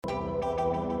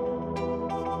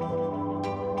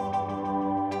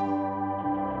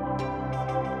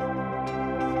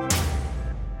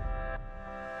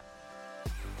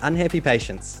Unhappy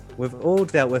patients. We've all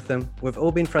dealt with them, we've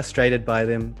all been frustrated by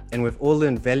them, and we've all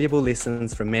learned valuable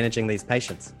lessons from managing these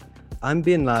patients. I'm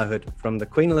Ben Lahood from the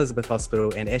Queen Elizabeth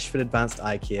Hospital and Ashford Advanced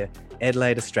Eye Care,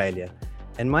 Adelaide, Australia.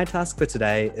 And my task for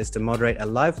today is to moderate a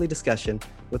lively discussion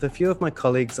with a few of my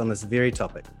colleagues on this very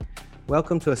topic.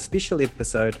 Welcome to a special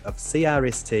episode of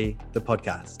CRST, the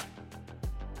podcast.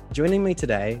 Joining me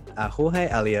today are Jorge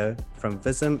Alio from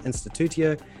Visum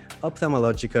Instituto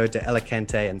Oftalmológico de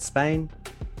Alicante in Spain,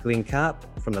 Glenn Karp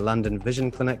from the London Vision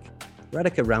Clinic,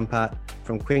 Radhika Rampart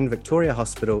from Queen Victoria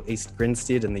Hospital, East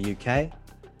Grinstead in the UK.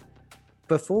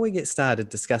 Before we get started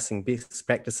discussing best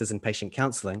practices in patient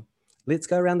counselling, let's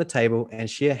go around the table and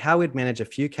share how we'd manage a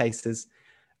few cases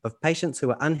of patients who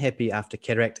are unhappy after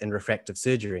cataract and refractive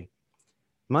surgery.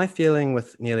 My feeling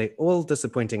with nearly all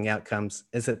disappointing outcomes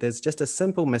is that there's just a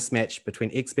simple mismatch between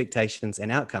expectations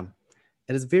and outcome.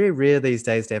 It is very rare these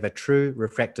days to have a true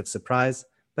refractive surprise,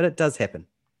 but it does happen.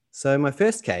 So my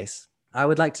first case I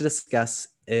would like to discuss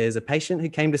is a patient who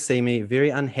came to see me very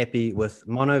unhappy with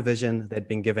monovision they'd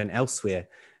been given elsewhere.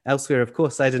 Elsewhere, of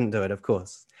course, I didn't do it, of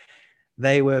course.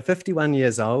 They were 51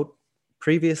 years old.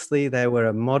 Previously, they were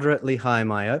a moderately high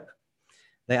myope.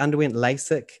 They underwent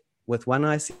LASIK with one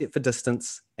eye set for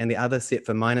distance and the other set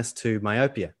for -2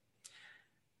 myopia.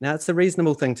 Now, it's a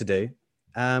reasonable thing to do.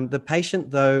 The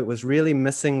patient, though, was really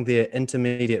missing their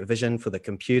intermediate vision for the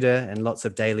computer and lots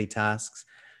of daily tasks.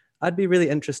 I'd be really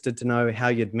interested to know how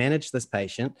you'd manage this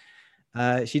patient.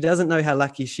 She doesn't know how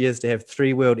lucky she is to have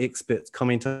 3 world experts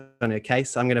comment on her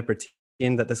case. I'm going to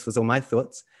pretend that this was all my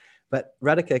thoughts. But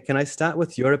Radhika, can I start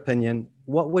with your opinion?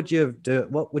 What would you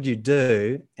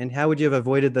do, and how would you have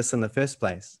avoided this in the first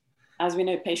place? As we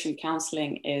know, patient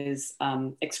counselling is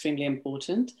extremely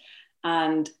important.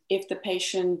 And if the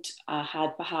patient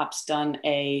had perhaps done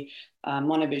a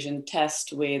monovision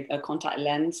test with a contact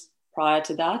lens prior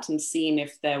to that and seen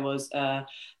if there was time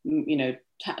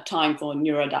for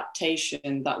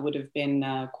neuroadaptation, that would have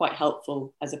been quite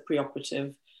helpful as a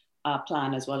preoperative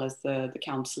plan as well as the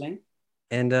counselling.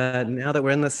 And now that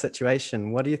we're in this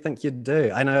situation, what do you think you'd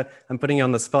do? I know I'm putting you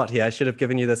on the spot here. I should have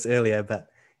given you this earlier, but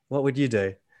what would you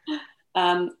do?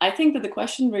 I think that the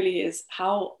question really is,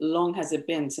 how long has it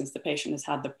been since the patient has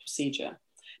had the procedure?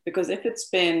 Because if it's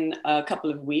been a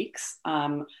couple of weeks,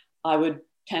 I would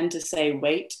tend to say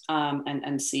wait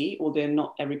and see, although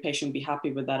not every patient would be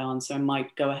happy with that answer. I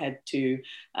might go ahead to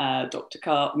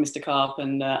Mr. Karp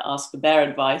and ask for their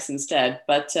advice instead.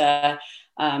 But that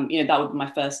would be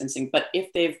my first instinct. But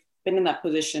if they've been in that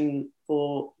position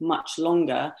for much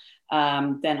longer,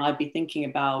 then I'd be thinking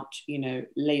about,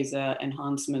 laser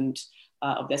enhancement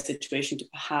of their situation to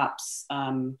perhaps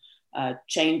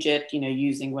change it,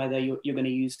 using whether you're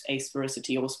going to use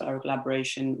asphericity or spherical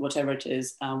aberration, whatever it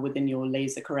is, within your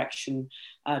laser correction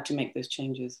to make those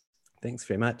changes. Thanks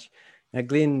very much. Now,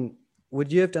 Glenn,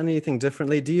 would you have done anything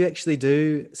differently? Do you actually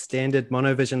do standard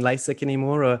monovision LASIK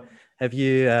anymore, or have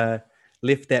you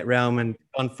left that realm and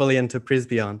gone fully into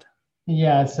Presbyond?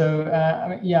 Yeah, so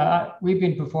we've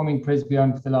been performing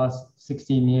Presbyond for the last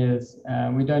 16 years.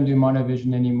 We don't do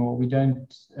monovision anymore. We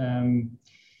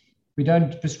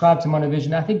don't prescribe to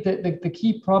monovision. I think that the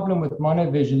key problem with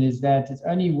monovision is that it's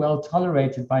only well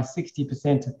tolerated by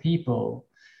 60% of people.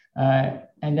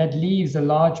 And that leaves a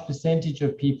large percentage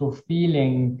of people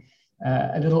feeling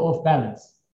a little off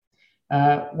balance.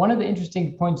 One of the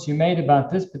interesting points you made about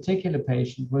this particular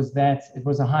patient was that it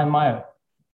was a high myope,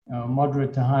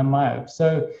 moderate to high myope.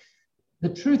 So the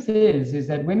truth is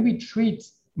that when we treat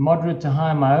moderate to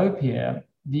high myopia,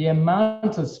 the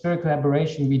amount of spherical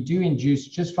aberration we do induce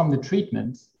just from the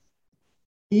treatment,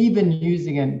 even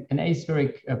using an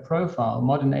aspheric profile,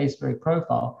 modern aspheric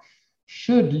profile,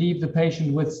 should leave the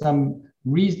patient with some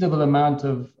reasonable amount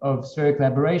of spherical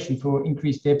aberration for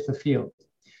increased depth of field.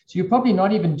 So you're probably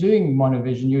not even doing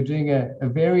monovision, you're doing a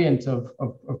variant of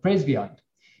Presbyond.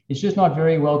 It's just not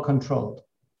very well controlled.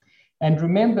 And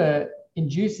remember,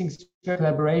 inducing spherical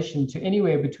aberration to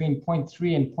anywhere between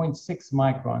 0.3 and 0.6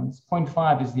 microns,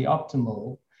 0.5 is the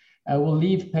optimal, will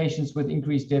leave patients with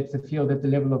increased depth of field at the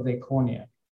level of their cornea.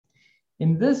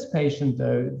 In this patient,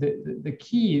 though,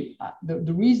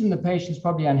 the reason the patient's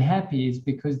probably unhappy is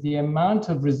because the amount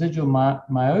of residual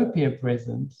myopia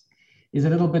present is a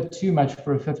little bit too much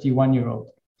for a 51-year-old.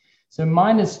 So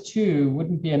 -2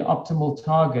 wouldn't be an optimal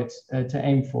target to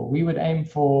aim for. We would aim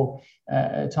for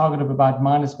a target of about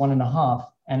 -1.5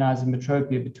 and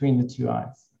anisometropia between the two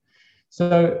eyes. So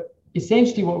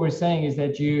essentially what we're saying is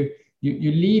that you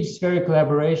leave spherical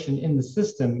aberration in the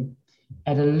system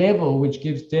at a level which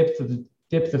gives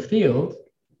depth of field,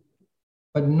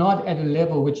 but not at a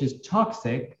level which is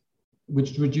toxic,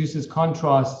 which reduces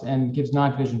contrast and gives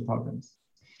night vision problems.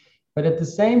 But at the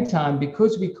same time,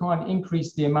 because we can't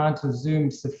increase the amount of Zoom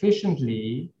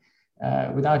sufficiently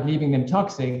without leaving them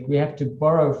toxic, we have to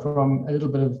borrow from a little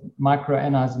bit of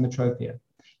microanisometropia.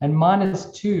 And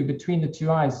 -2 between the two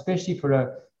eyes, especially for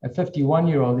a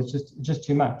 51-year-old, is just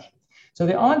too much. So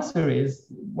the answer is,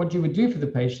 what you would do for the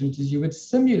patient is you would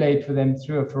simulate for them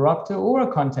through a phoropter or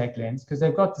a contact lens, because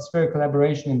they've got the spherical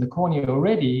aberration in the cornea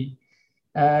already,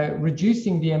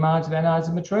 reducing the amount of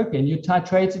anisometropia, and you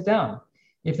titrate it down.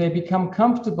 If they become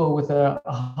comfortable with a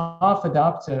half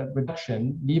adapter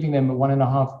reduction, leaving them a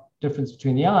 1.5 difference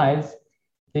between the eyes,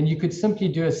 then you could simply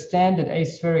do a standard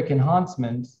aspheric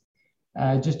enhancement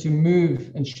just to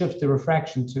move and shift the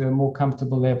refraction to a more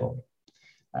comfortable level.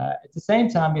 At the same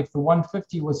time, if the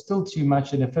 150 was still too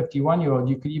much in a 51-year-old,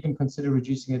 you could even consider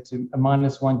reducing it to a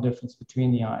 -1 difference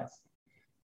between the eyes,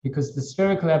 because the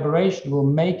spherical aberration will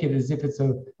make it as if it's a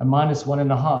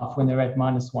 -1.5 when they're at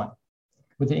 -1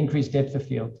 with the increased depth of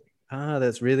field. Ah,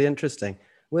 that's really interesting.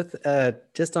 With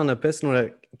just on a personal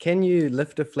note, can you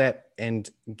lift a flap and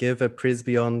give a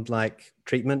Presbyon-like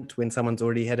treatment when someone's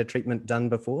already had a treatment done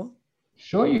before?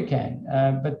 Sure, you can.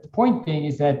 But the point being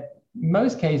is that in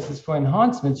most cases for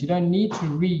enhancements, you don't need to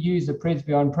reuse a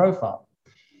Presbyon profile.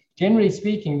 Generally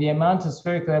speaking, the amount of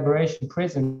spherical aberration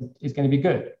present is going to be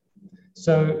good.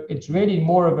 So it's really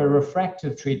more of a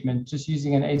refractive treatment, just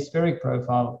using an aspheric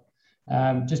profile,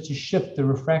 just to shift the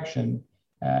refraction.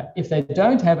 If they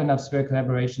don't have enough spherical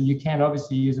aberration, you can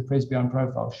obviously use a Presbyon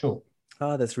profile, sure.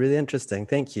 Oh, that's really interesting.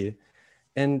 Thank you.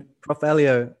 And Prof.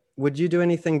 Alio, would you do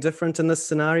anything different in this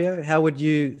scenario? How would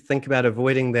you think about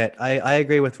avoiding that? I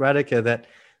agree with Radhika that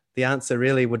the answer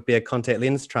really would be a contact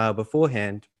lens trial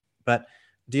beforehand, but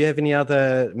do you have any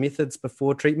other methods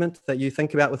before treatment that you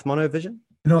think about with monovision?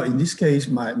 No, in this case,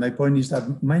 my point is that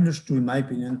 -2, in my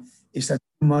opinion, is a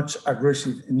too much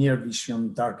aggressive near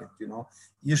vision target, you know.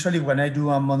 Usually when I do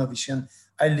a monovision,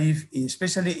 I leave,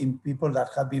 especially in people that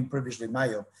have been previously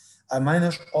myope, a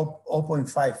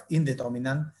 -0.5 in the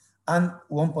dominant and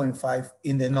 1.5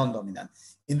 in the non-dominant.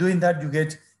 In doing that, you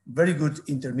get very good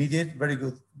intermediate, very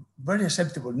good, very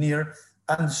acceptable near,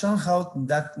 and somehow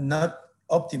that not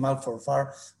optimal for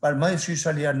far, but myopes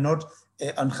usually are not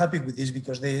unhappy with this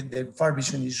because the far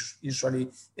vision is usually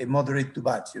moderate to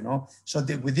bad, you know. So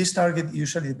with this target,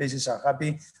 usually the patients are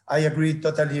happy. I agree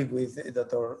totally with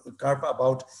Dr. Karp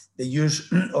about the use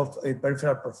of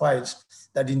peripheral profiles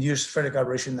that induce spherical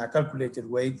aberration in a calculated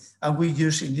way. And we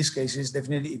use, in these cases,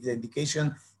 definitely if the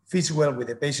indication fits well with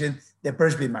the patient, the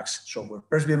Presbymax software.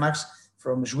 Presbymax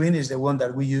from Swin is the one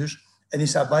that we use, and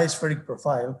it's a bispheric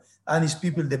profile, and it's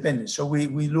pupil dependent. So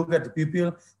we look at the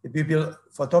pupil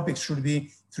photopics should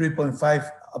be 3.5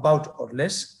 about or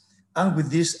less. And with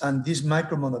this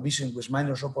micro monovision with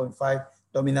 -0.5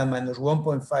 dominant,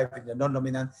 -1.5 in the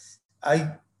non-dominant, I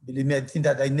think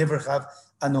that I never have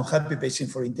an unhappy patient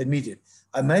for intermediate.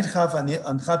 I might have an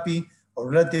unhappy or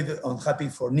relative unhappy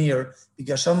for near,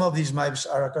 because some of these myopes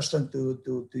are accustomed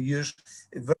to use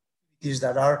activities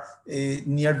that are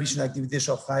near vision activities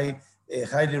of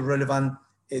highly relevant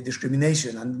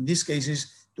discrimination. And in these cases,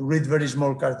 to read very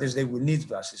small characters, they will need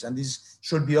glasses. And this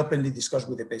should be openly discussed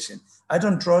with the patient. I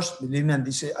don't trust, believe me, and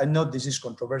I know this is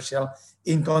controversial,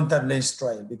 in contact lens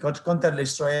trial, because contact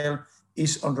lens trial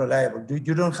is unreliable.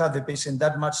 You don't have the patient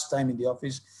that much time in the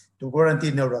office to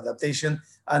guarantee neuroadaptation,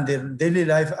 and the daily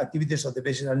life activities of the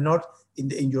patient are not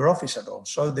in your office at all.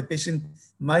 So the patient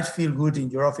might feel good in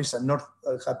your office and not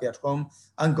happy at home,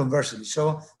 and conversely.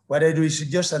 So what I do is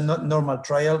just a normal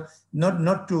trial,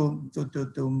 not to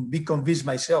be convinced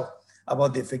myself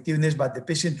about the effectiveness, but the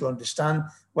patient to understand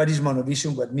what is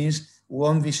monovision, what means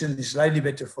one vision is slightly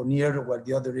better for near, while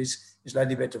the other is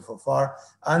slightly better for far.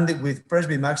 And with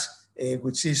Presbymax,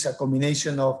 which is a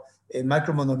combination of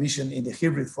micromonovision in the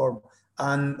hybrid form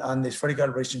and the spherical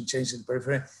aberration change in the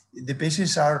periphery, the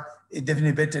patients are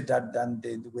definitely better than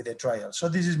with the trial. So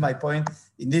this is my point.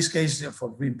 In this case, for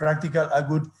being practical, I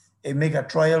would make a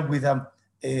trial with a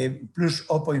plus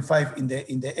 0.5 in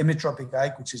the emetropic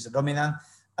eye, which is the dominant.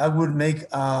 I would make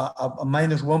a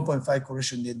 -1.5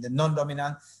 correction in the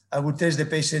non-dominant. I would test the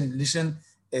patient, listen,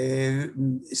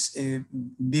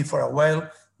 be for a while,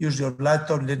 use your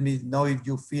laptop, let me know if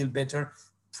you feel better.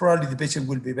 Probably the patient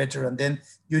will be better, and then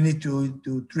you need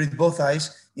to treat both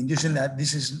eyes, inducing that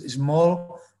this is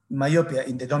small myopia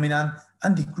in the dominant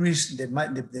and decrease the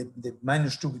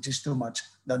 -2, which is too much,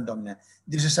 non-dominant.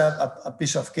 This is a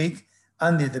piece of cake,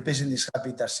 and if the patient is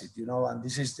happy, that's it, you know, and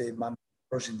this is the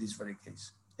approach in this very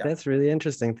case. Yeah. That's really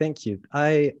interesting. Thank you.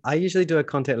 I usually do a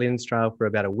contact lens trial for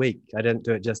about a week. I don't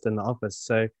do it just in the office.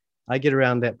 So I get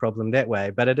around that problem that way,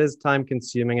 but it is time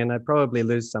consuming, and I probably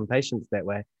lose some patients that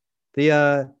way.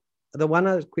 the one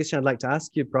other question I'd like to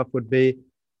ask you, Prof, would be,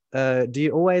 do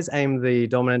you always aim the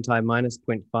dominant eye minus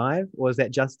 0.5, or is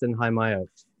that just in high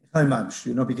myopes? High myopes,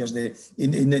 because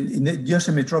in the just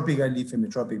hemetropic, I leave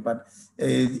hemetropic, but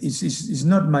it's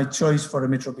not my choice for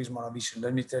hemetropic monovision.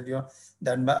 Let me tell you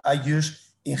that I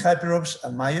use in hyperops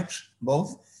and myopes,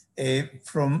 both,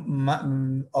 from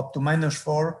up to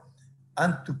 -4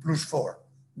 and to +4.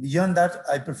 Beyond that,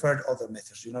 I prefer other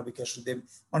methods, because the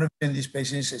monovision in these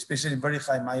patients, especially in very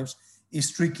high myopes, is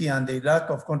tricky, and the lack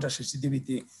of contrast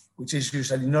sensitivity, which is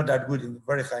usually not that good in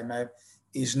very high myope,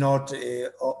 is not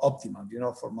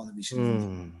optimal, for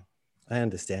monovision. I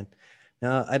understand.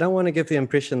 Now, I don't want to give the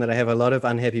impression that I have a lot of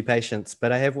unhappy patients,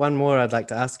 but I have one more I'd like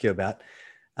to ask you about.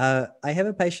 I have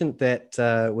a patient that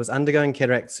was undergoing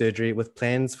cataract surgery with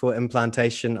plans for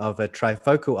implantation of a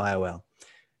trifocal IOL.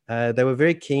 They were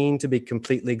very keen to be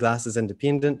completely glasses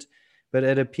independent, but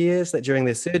it appears that during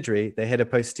their surgery, they had a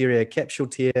posterior capsule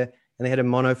tear and they had a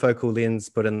monofocal lens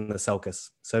put in the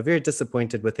sulcus. So very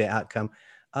disappointed with their outcome.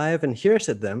 I have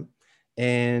inherited them,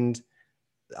 and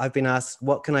I've been asked,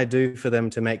 what can I do for them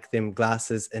to make them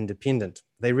glasses independent?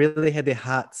 They really had their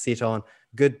heart set on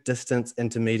good distance,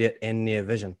 intermediate, and near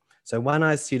vision. So one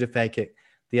eye is pseudophakic,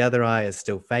 the other eye is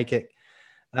still phakic.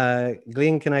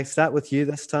 Glenn, can I start with you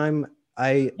this time?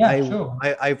 Sure.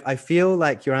 I feel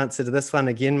like your answer to this one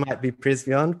again might be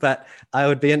Presbyond, but I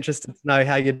would be interested to know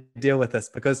how you deal with this,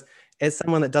 because as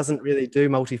someone that doesn't really do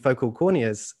multifocal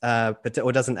corneas,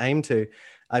 or doesn't aim to,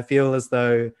 I feel as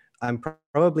though I'm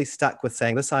probably stuck with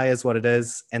saying this eye is what it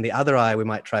is, and the other eye we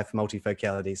might try for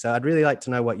multifocality. So I'd really like to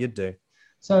know what you'd do.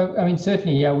 So, I mean,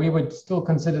 certainly, yeah, we would still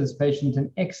consider this patient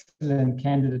an excellent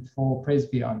candidate for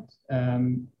Presbyond.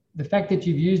 The fact that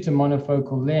you've used a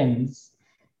monofocal lens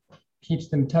keeps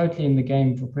them totally in the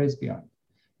game for Presbyond.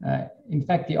 In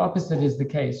fact, the opposite is the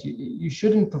case. You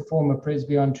shouldn't perform a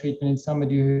Presbyond treatment in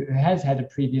somebody who has had a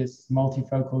previous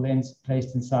multifocal lens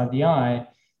placed inside the eye,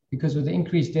 because with the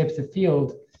increased depth of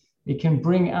field, it can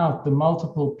bring out the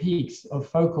multiple peaks of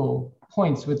focal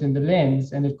points within the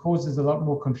lens, and it causes a lot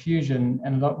more confusion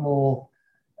and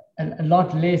a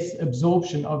lot less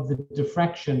absorption of the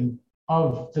diffraction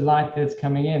of the light that's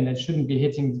coming in that shouldn't be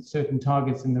hitting certain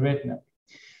targets in the retina.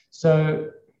 So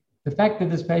the fact that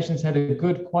this patient's had a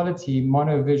good quality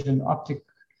monovision optic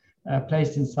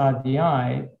placed inside the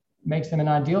eye makes them an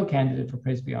ideal candidate for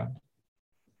Presbyond.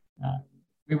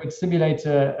 We would simulate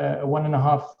a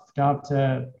 1.5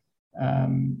 diopter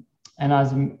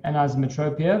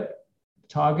anisometropia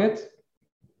target.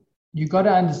 You've got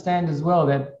to understand as well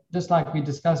that, just like we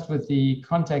discussed with the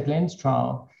contact lens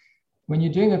trial, when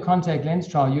you're doing a contact lens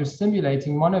trial, you're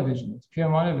simulating monovision. It's pure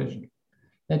monovision.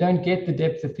 They don't get the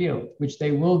depth of field, which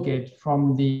they will get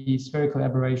from the spherical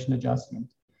aberration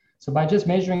adjustment. So by just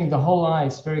measuring the whole eye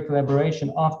spherical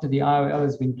aberration after the IOL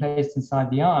has been placed inside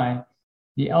the eye,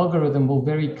 the algorithm will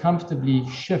very comfortably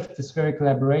shift the spherical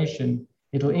aberration.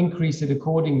 It'll increase it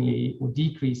accordingly or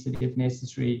decrease it if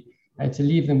necessary to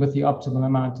leave them with the optimal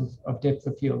amount of depth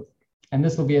of field. And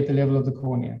this will be at the level of the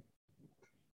cornea.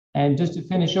 And just to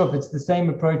finish off, it's the same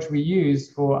approach we use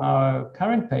for our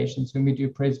current patients when we do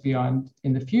Presbyond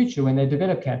in the future when they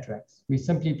develop cataracts. We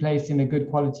simply place in a good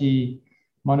quality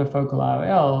monofocal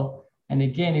IOL. And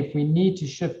again, if we need to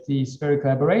shift the spherical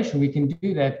aberration, we can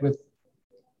do that with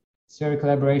spherical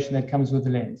aberration that comes with the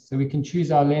lens. So we can choose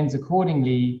our lens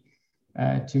accordingly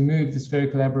to move the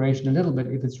spherical aberration a little bit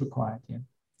if it's required. Yeah.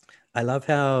 I love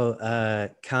how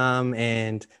calm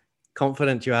and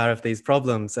confident you are of these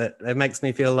problems. It makes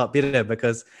me feel a lot better,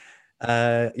 because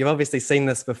you've obviously seen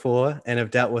this before and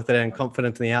have dealt with it and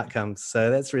confident in the outcomes. So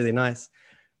that's really nice.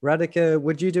 Radhika,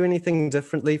 would you do anything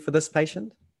differently for this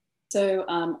patient? So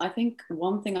I think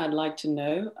one thing I'd like to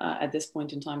know at this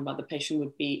point in time about the patient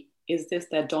would be, is this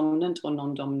their dominant or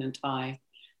non-dominant eye?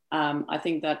 I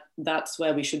think that's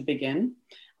where we should begin.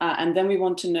 And then we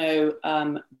want to know,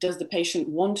 does the patient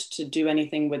want to do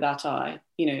anything with that eye?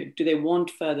 Do they want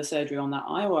further surgery on that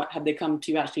eye, or have they come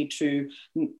to you actually to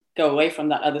go away from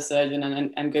that other surgeon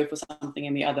and go for something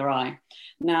in the other eye?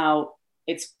 Now,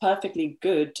 it's perfectly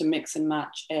good to mix and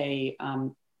match a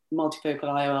multifocal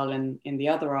IOL in the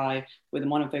other eye with a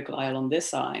monofocal IOL on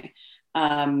this eye.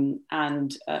 A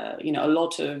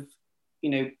lot of,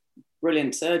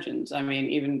 brilliant surgeons, I mean,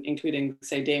 even including,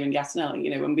 say, Damon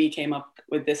Gattinelli, when we came up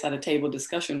with this at a table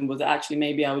discussion, was actually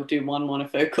maybe I would do one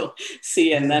monofocal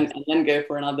C and then go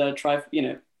for another his own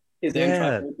trifocal in the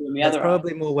other eye. That's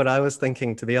probably more what I was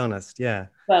thinking, to be honest. Yeah.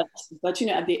 but you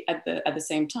know, at the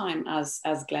same time, as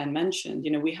Glenn mentioned,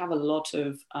 you know, we have a lot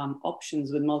of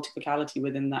options with multifocality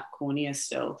within that cornea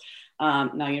still.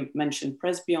 Now you mentioned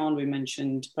Presbyon, we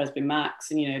mentioned Presby Max,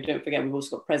 and you know, don't forget we've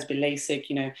also got Presby LASIK.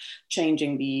 You know,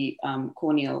 changing the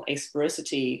corneal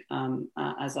asphericity,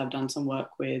 as I've done some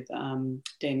work with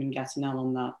Damien Gatinel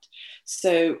on that.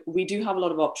 So we do have a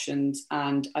lot of options,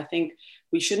 and I think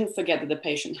we shouldn't forget that the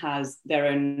patient has their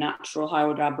own natural high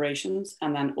order aberrations,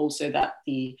 and then also that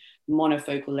the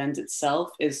monofocal lens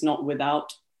itself is not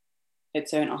without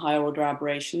its own higher order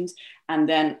aberrations. And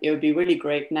then it would be really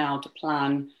great now to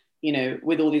plan, you know,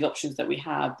 with all these options that we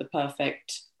have, the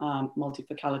perfect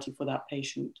multifocality for that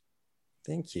patient.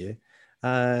 Thank you.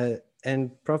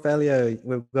 And Prof. Elio,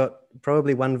 we've got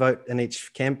probably one vote in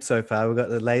each camp so far. We've got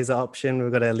the laser option,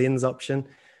 we've got a lens option.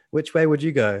 Which way would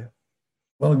you go?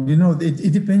 Well, you know,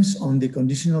 it depends on the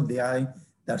condition of the eye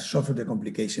that suffered the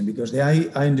complication, because the eye,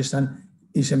 I understand,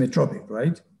 is hemetropic,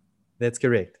 right? That's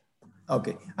correct.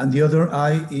 Okay, and the other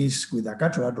eye is with a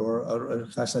cataract or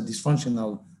has a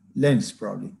dysfunctional lens,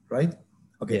 probably, right?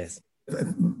 Okay. Yes.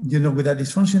 You know, with a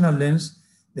dysfunctional lens,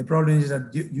 the problem is that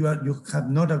you have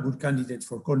not a good candidate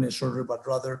for corneal surgery, but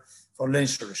rather for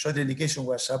lens surgery. So the indication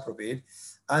was appropriate,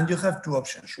 and you have two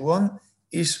options. One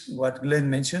is what Glenn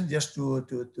mentioned, just to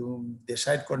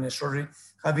decide corneal surgery,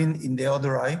 having in the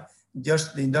other eye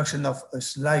just the induction of a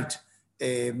slight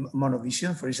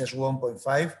monovision, for instance,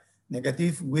 1.5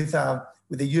 negative, with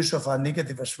the use of a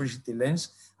negative asphericity lens,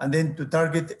 and then to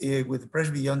target with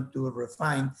Presbyon to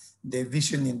refine the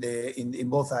vision in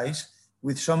both eyes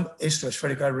with some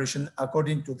extraspherical aberration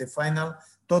according to the final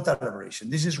total aberration.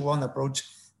 This is one approach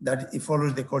that it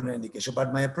follows the corneal indication,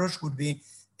 but my approach would be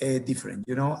different.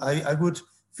 You know, I would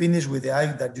finish with the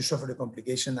eye that you suffer the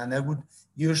complication, and I would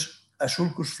use a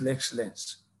sulcus flex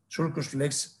lens. Sulcus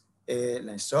flex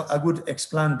lens. So I would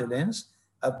explant the lens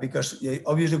because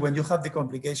obviously when you have the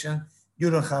complication, you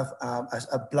don't have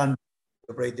a plan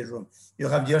to operate the room. You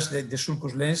have just the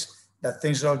sulcus lens that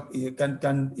things are,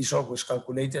 is always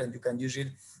calculated and you can use it,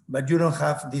 but you don't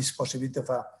have this possibility of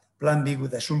a plan B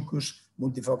with a sulcus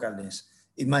multifocal lens.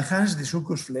 In my hands, the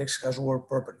sulcus flex has worked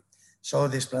properly. So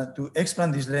this plan, to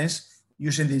explant this lens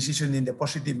using the incision in the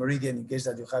positive meridian in case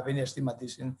that you have any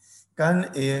astigmatism, can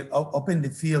open the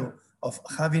field of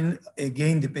having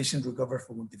again the patient recover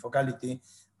from multifocality.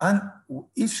 And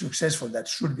if successful, that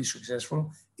should be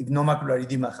successful, if no macular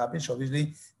edema happens,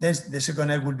 obviously, then the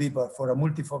second eye will be for a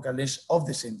multifocal lens of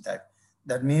the same type.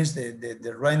 That means the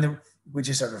Reiner, which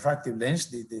is a refractive lens,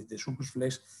 the sulcus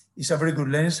flex, is a very good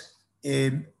lens.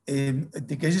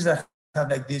 The cases that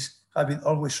have like this have been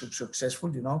always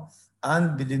successful, you know,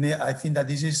 and believe me, I think that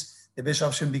this is the best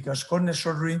option because corneal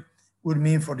surgery would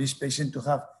mean for this patient to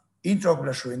have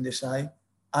intraocular surgery in this eye,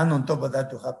 and on top of that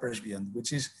to have Presbyon,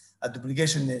 which is a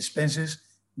duplication in expenses,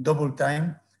 double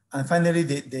time, and finally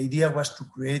the idea was to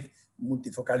create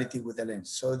multifocality with the lens.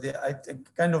 So I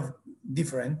think kind of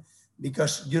different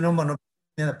because you know,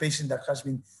 in a patient that has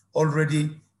been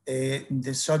already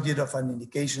the subject of an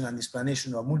indication and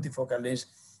explanation of multifocal lens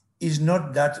is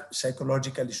not that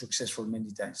psychologically successful many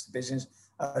times. The patients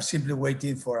are simply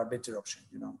waiting for a better option,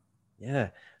 you know. Yeah,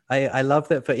 I love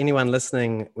that for anyone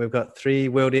listening, we've got 3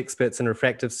 world experts in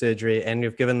refractive surgery and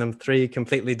we've given them 3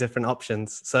 completely different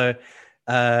options. So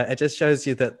it just shows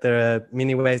you that there are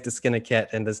many ways to skin a cat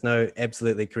and there's no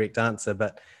absolutely correct answer,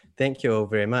 but thank you all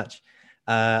very much.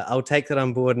 I'll take that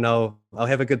on board and I'll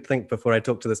have a good think before I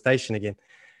talk to this patient again.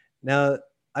 Now,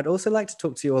 I'd also like to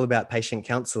talk to you all about patient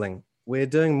counseling. We're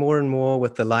doing more and more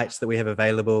with the lights that we have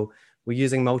available. We're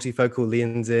using multifocal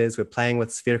lenses, we're playing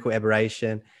with spherical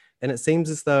aberration, and it seems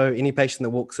as though any patient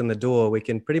that walks in the door, we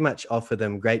can pretty much offer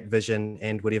them great vision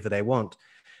and whatever they want.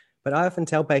 But I often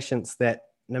tell patients that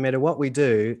no matter what we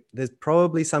do, there's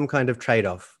probably some kind of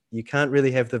trade-off. You can't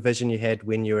really have the vision you had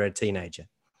when you were a teenager.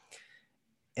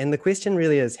 And the question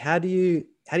really is, how do you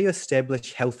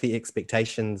establish healthy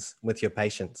expectations with your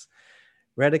patients?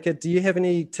 Radhika, do you have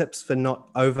any tips for not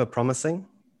over-promising?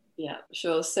 Yeah,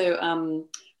 sure. So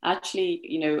actually,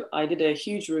 you know, I did a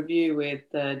huge review with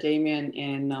Damien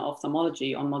in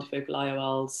ophthalmology on multifocal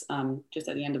IOLs just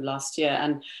at the end of last year.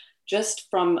 And just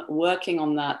from working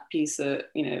on that piece of,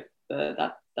 you know,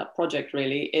 that project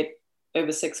really,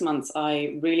 over 6 months,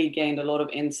 I really gained a lot of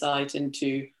insight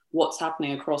into what's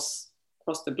happening across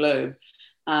the globe.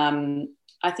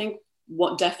 I think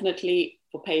what definitely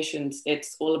for patients,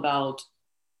 it's all about,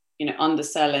 you know,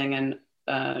 underselling and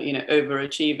you know,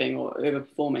 overachieving or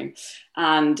overperforming.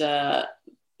 And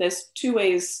there's 2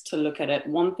 ways to look at it.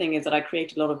 One thing is that I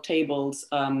created a lot of tables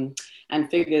and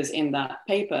figures in that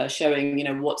paper showing, you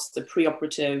know, what's the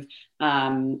preoperative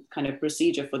kind of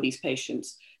procedure for these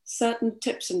patients. Certain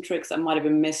tips and tricks that might have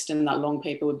been missed in that long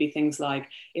paper would be things like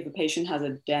if a patient has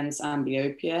a dense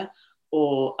amblyopia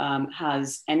or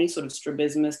has any sort of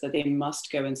strabismus, that they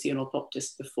must go and see an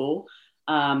orthoptist before,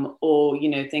 or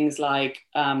things like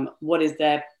what is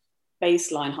their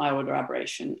baseline high order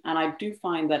aberration. And I do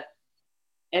find that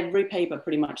every paper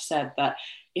pretty much said that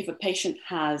if a patient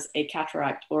has a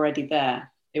cataract already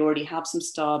there, they already have some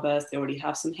starburst, they already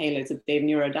have some halos that they've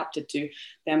neuroadapted to,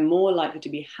 they're more likely to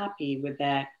be happy with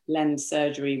their lens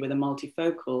surgery with a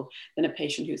multifocal than a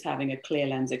patient who's having a clear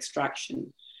lens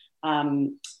extraction.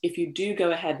 If you do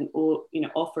go ahead and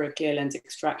offer a clear lens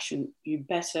extraction, you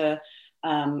better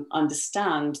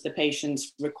understand the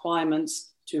patient's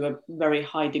requirements to a very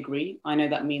high degree. I know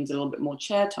that means a little bit more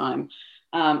chair time.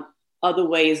 Other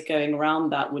ways going around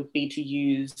that would be to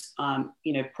use,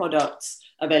 products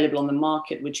available on the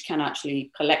market which can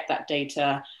actually collect that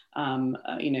data.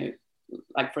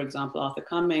 Like for example, Arthur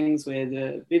Cummings with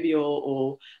Vivior,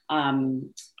 or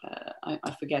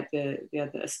I forget the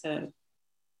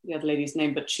other lady's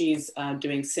name, but she's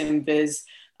doing SimViz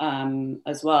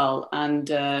as well. And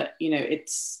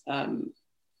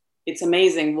it's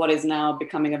amazing what is now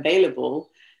becoming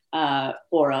available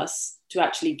for us to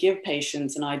actually give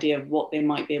patients an idea of what they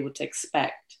might be able to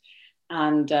expect.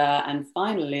 And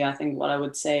finally, I think what I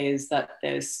would say is that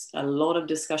there's a lot of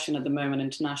discussion at the moment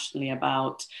internationally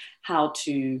about how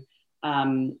to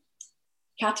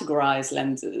categorize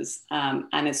lenses.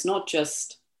 And it's not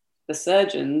just the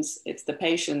surgeons, it's the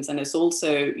patients, and it's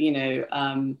also,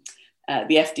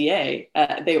 the FDA.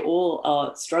 They all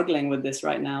are struggling with this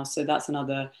right now. So that's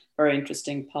another very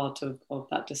interesting part of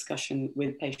that discussion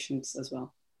with patients as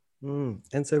well.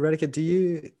 And so, Radhika, do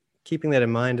you, keeping that in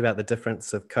mind about the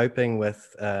difference of coping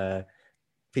with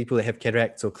people that have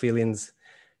cataracts or clear lens,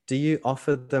 do you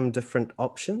offer them different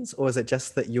options, or is it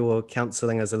just that your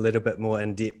counseling is a little bit more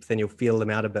in depth and you'll feel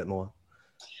them out a bit more?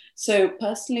 So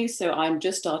personally, I'm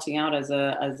just starting out as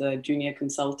a junior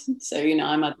consultant. So,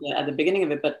 I'm at the beginning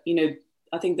of it, but,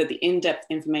 I think that the in-depth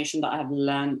information that I have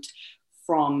learned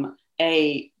from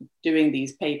doing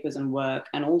these papers and work,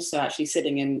 and also actually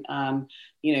sitting in,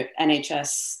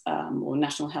 NHS or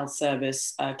National Health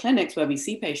Service clinics where we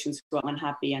see patients who are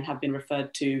unhappy and have been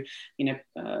referred to,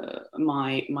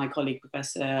 my colleague,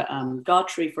 Professor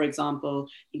Gartry, for example,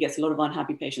 he gets a lot of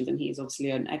unhappy patients, and he's obviously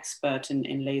an expert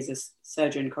in laser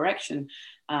surgery and correction,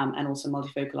 and also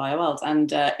multifocal IOLs.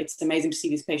 And it's amazing to see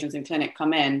these patients in clinic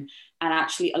come in, and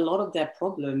actually a lot of their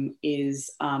problem is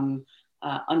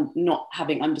not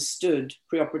having understood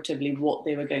preoperatively what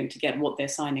they were going to get, what they're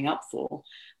signing up for.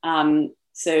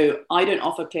 So I don't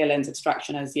offer clear lens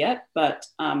extraction as yet, but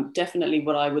definitely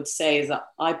what I would say is that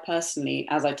I personally,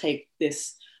 as I take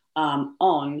this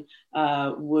on,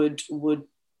 would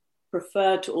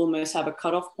prefer to almost have a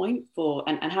cutoff point for,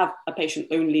 and have a patient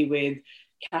only with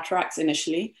cataracts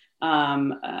initially,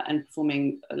 and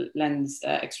performing lens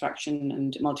extraction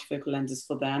and multifocal lenses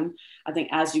for them. I think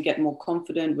as you get more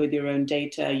confident with your own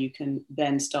data, you can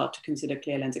then start to consider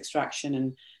clear lens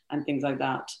extraction and things like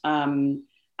that.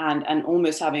 And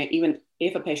almost having, even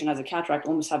if a patient has a cataract,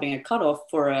 almost having a cutoff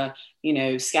for a,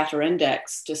 scatter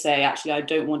index to say, actually, I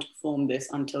don't want to perform this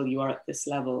until you are at this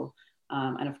level.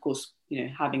 And of course,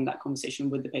 having that conversation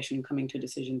with the patient and coming to a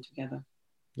decision together.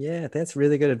 Yeah, that's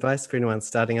really good advice for anyone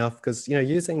starting off, because,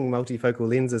 using multifocal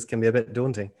lenses can be a bit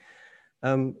daunting.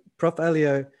 Prof.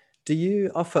 Alio, do you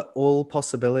offer all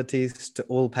possibilities to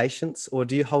all patients, or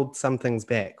do you hold some things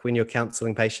back when you're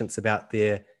counseling patients about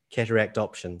their cataract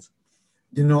options?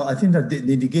 I think that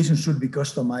the indication should be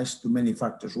customized to many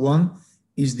factors. One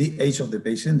is the age of the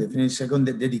patient. Definitely. Second,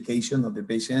 the dedication of the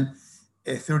patient.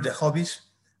 Third, the hobbies.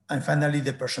 And finally,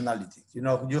 the personality.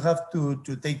 You have to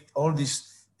take all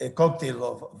this cocktail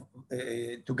of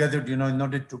together, in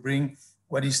order to bring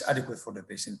what is adequate for the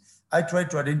patient. I try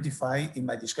to identify in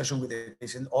my discussion with the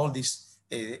patient all these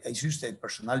issues, the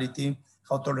personality,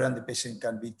 how tolerant the patient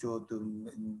can be to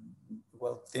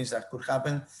things that could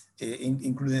happen,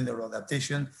 including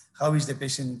neuroadaptation. How is the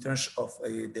patient in terms of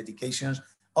dedications?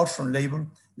 Out from labor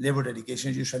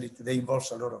dedication usually today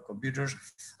involves a lot of computers.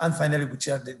 And finally, which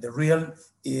are the real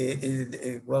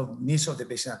needs of the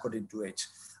patient according to age.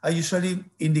 I usually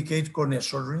indicate cornea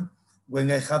surgery when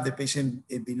I have the patient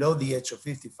below the age of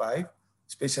 55,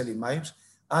 especially MIBS,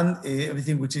 and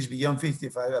everything which is beyond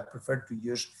 55, I prefer to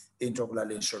use intraocular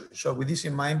lens surgery. So with this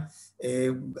in mind,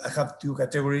 I have two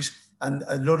categories and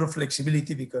a lot of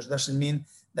flexibility, because it doesn't mean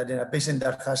that in a patient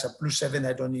that has a +7,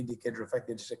 I don't indicate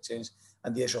refractive exchange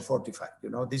at the age of 45.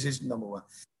 This is number one.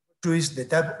 Two is the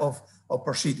type of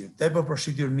procedure. Type of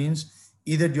procedure means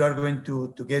either you are going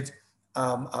to get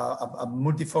a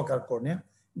multifocal cornea,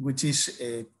 which is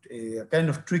a kind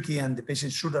of tricky, and the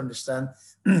patient should understand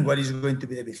what is going to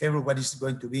be the behavior, what is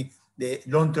going to be the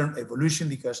long-term evolution,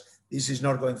 because this is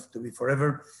not going to be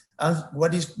forever, and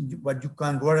what you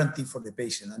can guarantee for the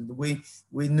patient. And we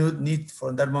need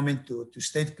from that moment to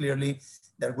state clearly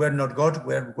that we're not God,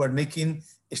 we're making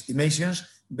estimations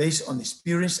based on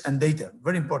experience and data.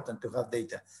 Very important to have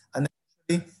data. And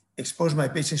I expose my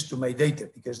patients to my data,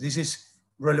 because this is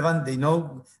relevant. They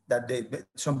know that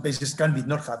some patients can be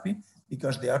not happy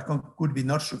because the outcome could be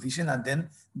not sufficient, and then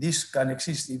this can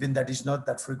exist, even that is not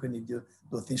that frequent if you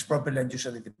do things properly and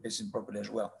usually the patient properly as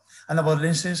well. And about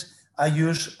lenses, I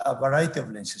use a variety of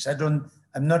lenses.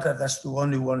 I'm not attached to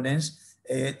only one lens.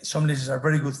 Some lenses are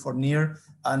very good for near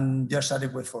and just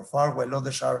adequate for far, while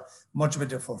others are much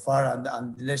better for far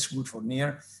and less good for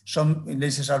near. Some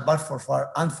lenses are bad for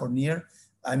far and for near.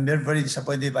 I'm very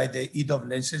disappointed by the EDOF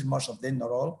lenses, most of them,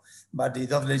 not all, but the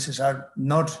EDOF lenses are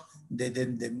not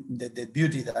the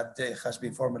beauty that has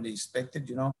been formerly expected,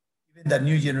 you know. Even the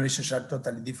new generations are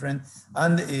totally different.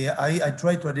 And I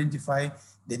try to identify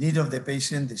the need of the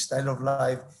patient, the style of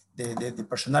life, the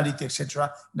personality,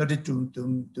 etc., in order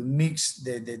to mix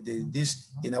this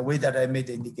in a way that I made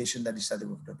the indication that is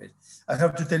adequate for the patient. I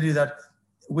have to tell you that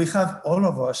we have all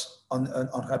of us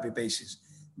unhappy patients,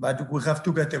 but we have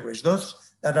two categories: those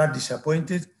that are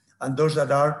disappointed and those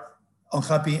that are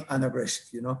unhappy and aggressive.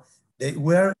 You know,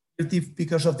 we are guilty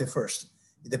because of the first.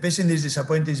 If the patient is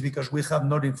disappointed, it's because we have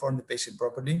not informed the patient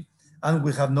properly and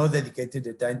we have not dedicated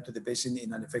the time to the patient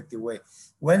in an effective way.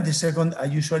 When the second are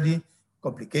usually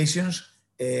complications,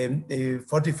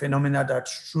 faulty phenomena that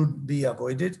should be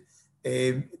avoided.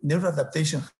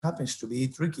 Neuroadaptation happens to be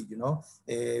tricky, you know.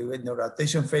 When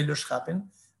neuroadaptation failures happen,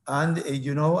 and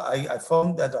you know, I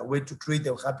found that a way to treat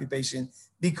the unhappy patient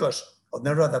because of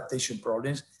neuroadaptation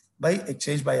problems by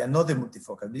exchange by another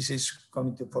multifocal. This is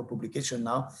coming for publication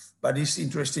now, but it's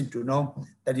interesting to know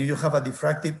that if you have a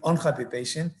diffractive unhappy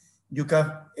patient, you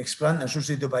can explant and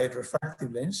substitute by a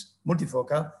refractive lens,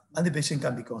 multifocal, and the patient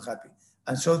can become happy.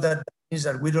 And so that means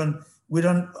that we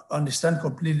don't understand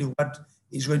completely what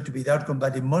is going to be the outcome,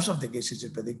 but in most of the cases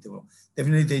it's predictable.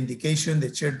 Definitely the indication,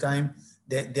 the chair time,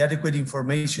 the adequate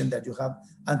information that you have,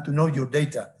 and to know your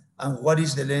data and what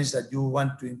is the lens that you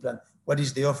want to implant, what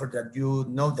is the offer that you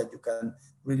know that you can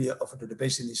really offer to the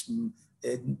patient is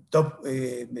top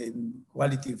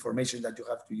quality information that you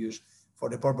have to use for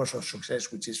the purpose of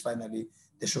success, which is finally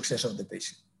the success of the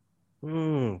patient.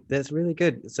 That's really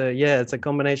good. So yeah, it's a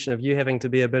combination of you having to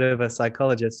be a bit of a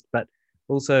psychologist, but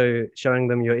also showing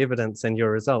them your evidence and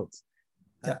your results.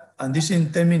 Yeah, and this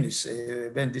in 10 minutes,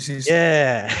 Ben, this is...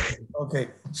 Yeah. Okay,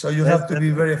 so you have to be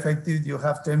very effective. You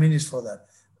have 10 minutes for that.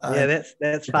 Yeah,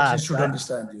 that's fast. Should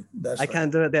understand you. That's I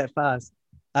can't do it that fast.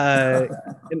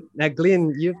 Now,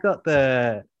 Glenn, you've got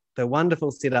the wonderful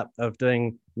setup of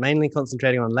doing mainly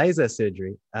concentrating on laser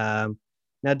surgery.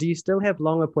 Now, do you still have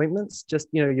long appointments? Just,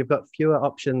 you know, you've got fewer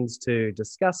options to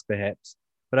discuss perhaps,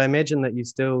 but I imagine that you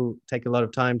still take a lot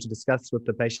of time to discuss with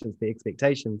the patients the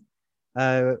expectations.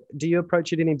 Do you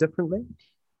approach it any differently?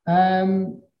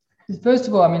 First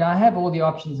of all, I mean, I have all the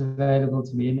options available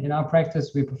to me. In our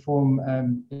practice, we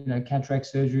perform, you know, cataract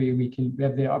surgery. We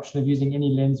have the option of using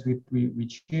any lens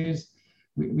we choose.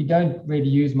 We don't really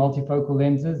use multifocal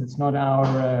lenses. It's not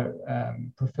our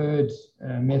preferred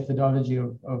methodology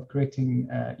of correcting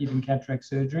even cataract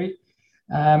surgery.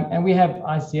 And we have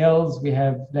ICLs, we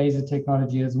have laser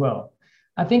technology as well.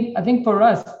 I think for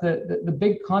us, the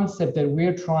big concept that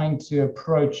we're trying to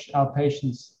approach our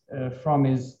patients from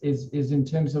is in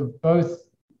terms of both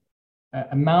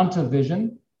amount of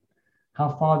vision, how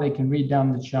far they can read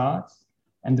down the charts,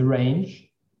 and the range,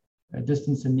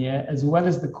 distance and near, as well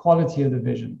as the quality of the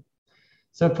vision.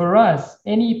 So for us,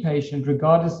 any patient,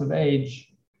 regardless of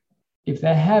age, if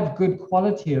they have good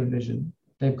quality of vision,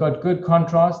 they've got good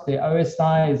contrast, their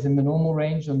OSI is in the normal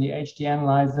range on the HD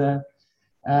analyzer,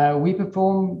 we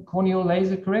perform corneal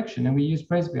laser correction and we use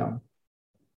Presbyon.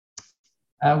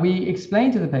 We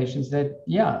explain to the patients that,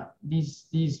 yeah,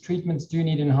 these treatments do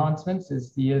need enhancements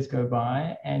as the years go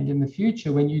by. And in the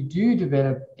future, when you do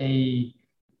develop a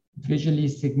visually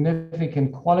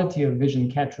significant quality of vision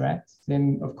cataract,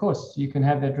 then of course you can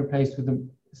have that replaced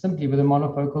simply with a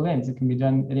monofocal lens. It can be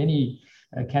done at any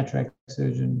cataract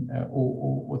surgeon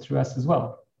or through us as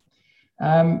well.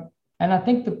 And I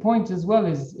think the point as well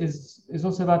is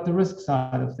also about the risk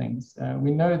side of things.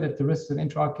 We know that the risks of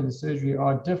intraocular surgery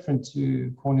are different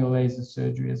to corneal laser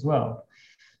surgery as well.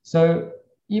 So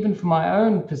even from my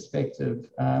own perspective,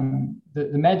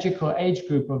 the magical age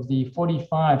group of the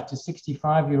 45 to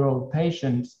 65-year-old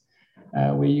patients,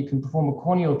 where you can perform a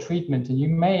corneal treatment, and you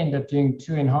may end up doing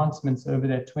 2 enhancements over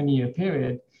that 20-year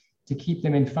period to keep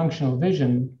them in functional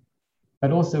vision,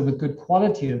 but also with good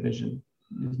quality of vision.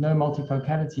 There's no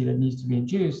multifocality that needs to be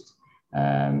induced.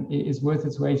 It is worth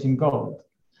its weight in gold.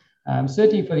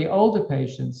 Certainly for the older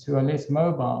patients who are less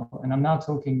mobile, and I'm now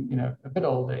talking, a bit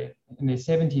older, in their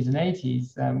 70s and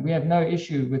 80s, we have no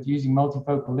issue with using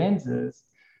multifocal lenses.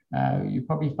 You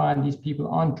probably find these people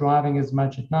aren't driving as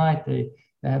much at night. They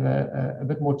have a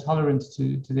bit more tolerance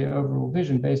to their overall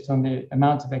vision based on the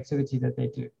amount of activity that they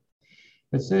do.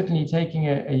 But certainly taking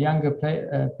a younger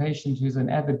patient who's an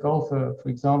avid golfer, for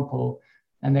example,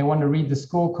 and they want to read the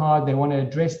scorecard, they want to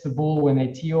address the ball when they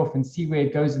tee off and see where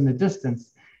it goes in the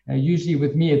distance. Usually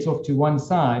with me, it's off to one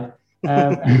side.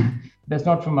 That's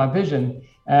not from my vision.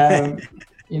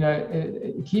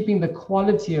 Keeping the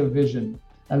quality of vision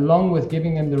along with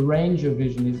giving them the range of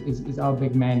vision is our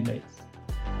big mandate.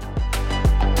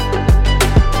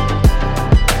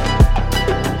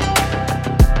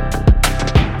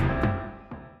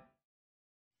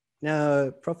 Now,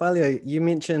 Prof. Alio, you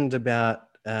mentioned about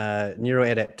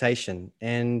neuroadaptation,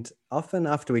 and often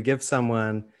after we give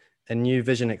someone a new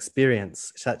vision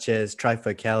experience, such as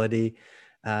trifocality,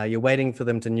 you're waiting for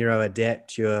them to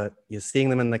neuroadapt, you're seeing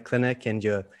them in the clinic and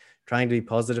you're trying to be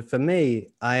positive. For me,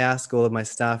 I ask all of my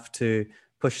staff to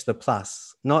push the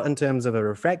plus, not in terms of a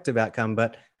refractive outcome,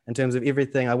 but in terms of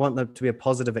everything. I want them to be a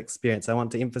positive experience. I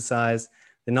want to emphasize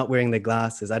they're not wearing their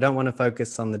glasses. I don't want to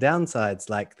focus on the downsides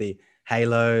like the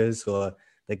halos or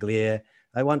the glare.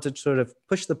 I want to sort of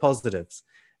push the positives.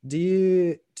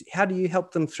 How do you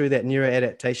help them through that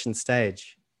neuroadaptation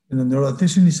stage?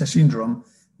 Neuroadaptation is a syndrome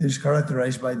that is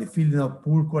characterized by the feeling of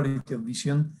poor quality of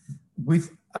vision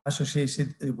with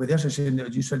associated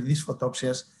usually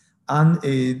dysphotopsias and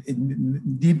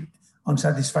deep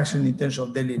unsatisfaction in terms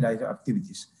of daily life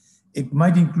activities. It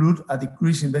might include a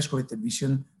decrease in best-corrected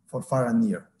vision for far and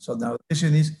near. So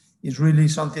neuroadaptation is really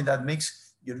something that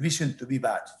makes your vision to be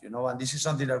bad, and this is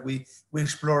something that we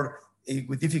explore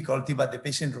with difficulty, but the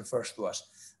patient refers to us.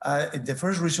 The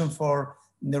first reason for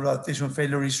neuroadaptation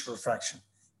failure is refraction.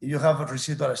 If you have a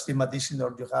residual astigmatism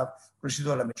or you have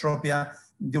residual ametropia,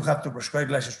 you have to prescribe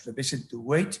glasses to the patient to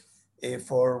wait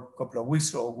for a couple of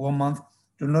weeks or 1 month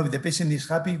to know if the patient is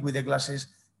happy with the glasses,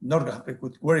 not happy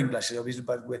with wearing glasses, obviously,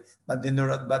 but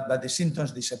the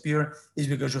symptoms disappear is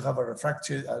because you have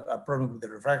a problem with the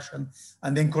refraction,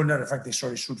 and then corneal refractive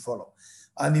story should follow.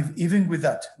 And if even with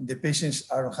that, the patients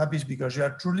are unhappy, it's because you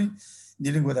are truly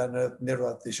dealing with a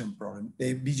neuroadaptation problem.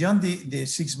 Beyond the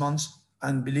 6 months,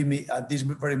 and believe me, at this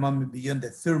very moment, beyond the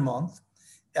 3rd month,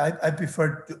 I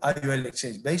prefer to IOL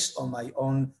exchange based on my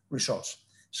own results.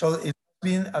 So it's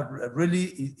been a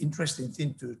really interesting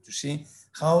thing to see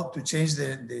how to change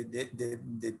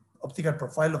the optical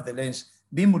profile of the lens,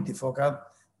 being multifocal.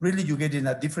 Really, you get in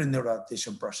a different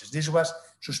neuroadaptation process. This was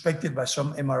suspected by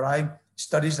some MRI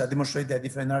studies that demonstrate that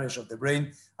different areas of the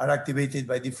brain are activated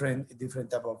by different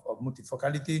type of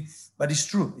multifocality. But it's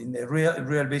true, in the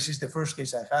real basis, the first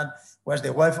case I had was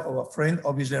the wife of a friend,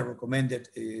 obviously a recommended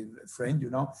friend,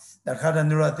 that had a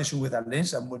neuroadaptation with a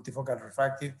lens, a multifocal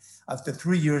refractive. After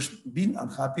 3 years being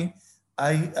unhappy,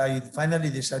 I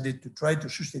finally decided to try to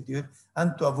substitute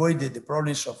and to avoid the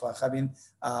problems of having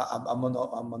a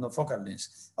monofocal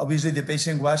lens. Obviously, the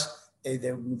patient was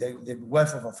the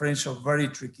wife of a friend, so very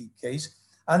tricky case.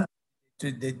 And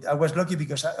I was lucky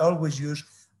because I always use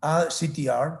a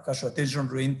CTR, causal attention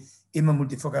ring, in my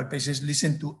multifocal patients,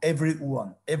 listen to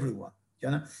everyone.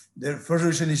 The first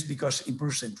reason is because it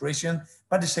improves centration,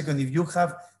 but the second, if you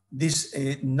have this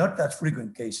not that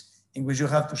frequent case in which you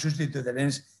have to substitute the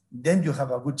lens, then you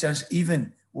have a good chance,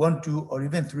 even 1, 2, or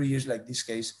even 3 years like this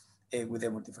case with the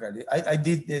multifocal. I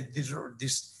did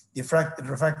this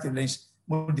refractive lens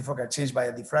multifocal change by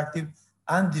a diffractive,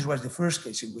 and this was the first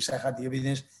case in which I had the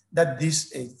evidence that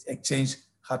this exchange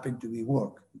happened to be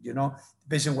work. The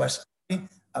patient was happy.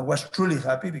 I was truly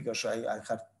happy because I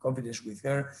had confidence with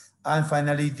her. And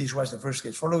finally, this was the first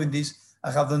case. Following this,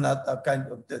 I have done a kind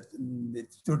of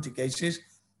 30 cases.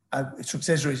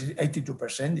 Success rate is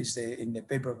 82% is in the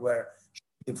paper we're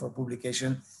for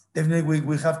publication. Definitely,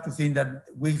 we have to think that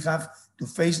we have to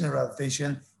face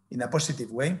neuroadaptation in a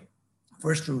positive way.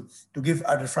 First, to give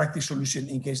a refractive solution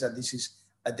in case that this is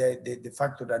the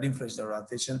factor that influences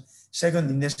neuroadaptation. Second,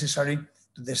 if necessary,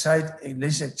 to decide a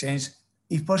lens exchange,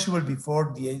 if possible,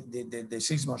 before the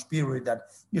 6 months period that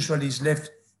usually is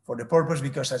left for the purpose,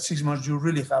 because at 6 months you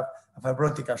really have a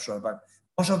fibrotic capsule. But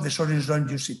most of the surgeons don't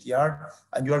use CTR,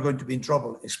 and you are going to be in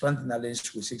trouble expanding a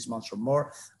lens with 6 months or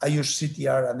more. I use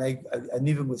CTR, and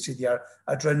even with CTR,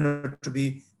 I try not to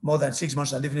be more than 6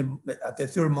 months, and even at the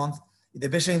 3rd month, If the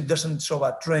patient doesn't show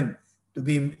a trend to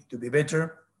be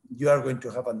better, you are going to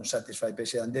have an unsatisfied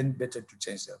patient, and then better to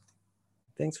change the optic.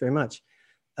 Thanks very much.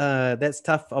 That's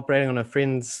tough operating on a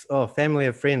family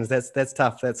of friends. That's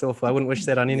tough. That's awful. I wouldn't wish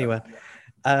that on anyone.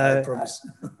 I promise.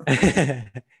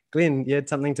 Glenn, you had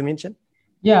something to mention?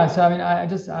 Yeah, so I mean,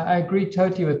 I agree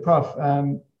totally with Prof.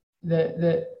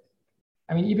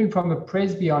 I mean, even from a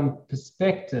presbyon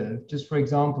perspective, just for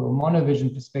example, a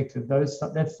monovision perspective,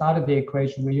 that side of the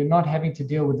equation where you're not having to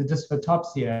deal with the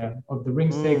dysphotopsia of the ring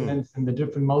segments and the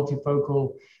different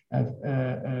multifocal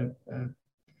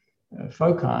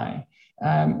foci,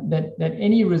 that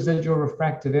any residual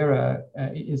refractive error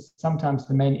is sometimes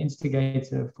the main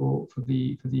instigator for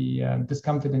the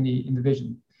discomfort in the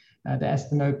vision, the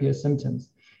asthenopia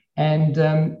symptoms. And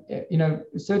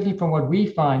certainly from what we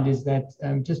find is that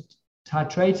just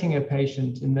titrating a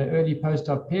patient in the early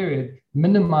post-op period,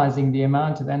 minimizing the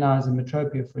amount of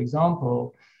anisometropia, for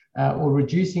example, or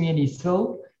reducing any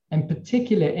SIL, in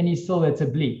particular any SIL that's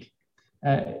oblique.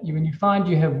 When you find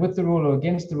you have with the rule or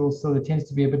against the rule SIL, it tends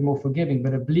to be a bit more forgiving,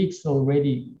 but oblique SIL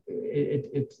really,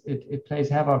 it plays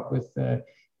havoc with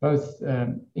both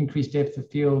increased depth of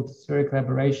field, spherical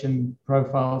aberration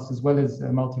profiles, as well as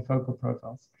multifocal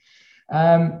profiles.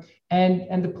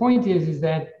 And the point is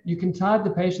that you can tide the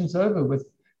patients over with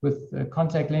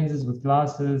contact lenses, with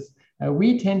glasses.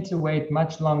 We tend to wait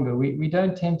much longer. We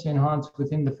don't tend to enhance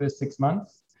within the first 6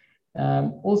 months.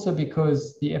 Also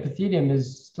because the epithelium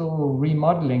is still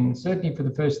remodeling, certainly for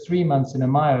the first 3 months in a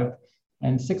myope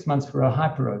and 6 months for a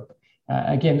hyperope.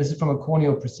 Again, this is from a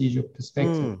corneal procedure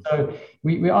perspective. So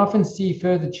we often see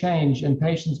further change in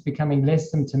patients becoming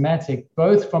less symptomatic,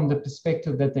 both from the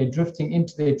perspective that they're drifting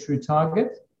into their true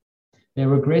target, they're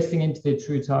regressing into their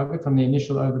true target from the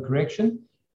initial overcorrection,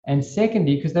 and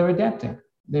secondly, because they're adapting.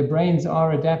 Their brains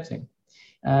are adapting.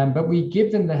 But we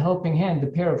give them the helping hand, the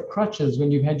pair of crutches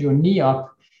when you've had your knee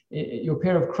up, your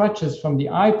pair of crutches from the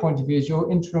eye point of view is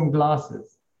your interim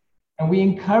glasses. And we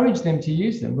encourage them to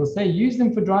use them. We'll say, use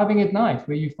them for driving at night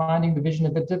where you're finding the vision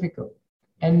a bit difficult.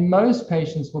 And most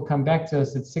patients will come back to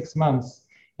us at 6 months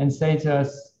and say to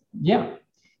us, yeah,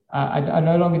 I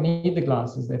no longer need the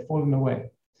glasses, they've fallen away.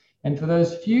 And for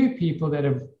those few people that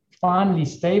have finally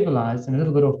stabilized and a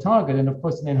little bit off target, and of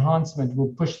course an enhancement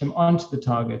will push them onto the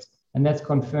target, and that's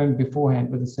confirmed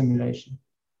beforehand with a simulation.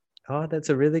 Oh, that's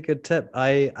a really good tip.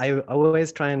 I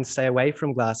always try and stay away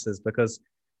from glasses because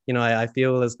I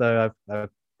feel as though I've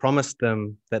promised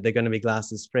them that they're going to be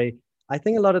glasses free. I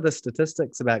think a lot of the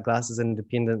statistics about glasses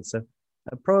independence are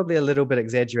probably a little bit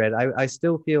exaggerated. I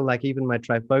still feel like even my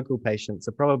trifocal patients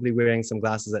are probably wearing some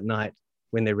glasses at night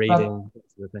when they're reading.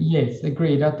 Yes,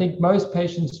 agreed. I think most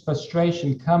patients'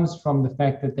 frustration comes from the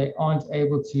fact that they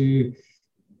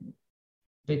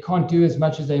can't do as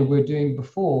much as they were doing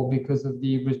before because of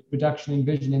the reduction in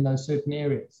vision in those certain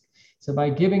areas. So by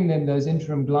giving them those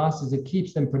interim glasses, it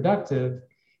keeps them productive.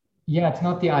 Yeah, it's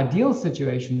not the ideal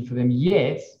situation for them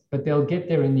yet, but they'll get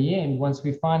there in the end. Once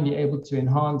we're finally able to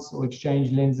enhance or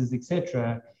exchange lenses,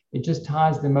 etc., it just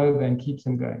ties them over and keeps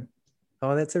them going.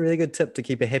 Oh, that's a really good tip to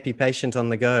keep a happy patient on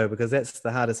the go because that's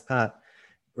the hardest part.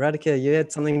 Radhika, you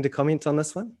had something to comment on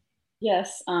this one?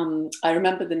 Yes, I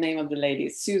remember the name of the lady,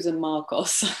 Susan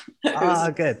Marcos.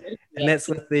 Good. And that's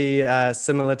with the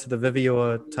similar to the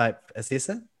Vivior type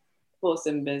assessor? For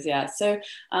Simbas, yeah. So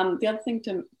the other thing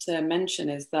to mention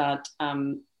is that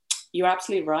you're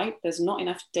absolutely right. There's not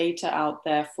enough data out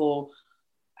there for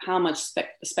how much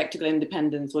spectacle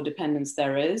independence or dependence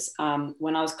there is.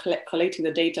 When I was collating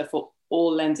the data for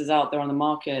all lenses out there on the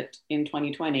market in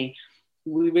 2020,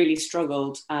 we really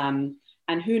struggled.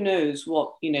 And who knows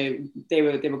what, they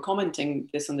were commenting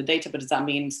this on the data, but does that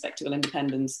mean spectacle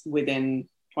independence within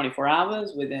 24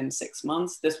 hours, within 6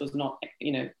 months? This was not,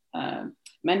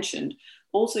 mentioned.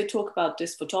 Also talk about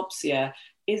dysphotopsia.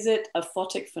 Is it a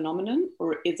photic phenomenon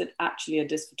or is it actually a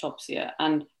dysphotopsia?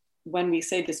 And when we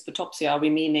say dysphotopsia, are we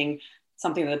meaning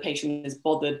something that the patient is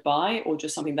bothered by or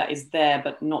just something that is there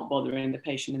but not bothering the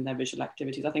patient in their visual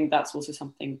activities? I think that's also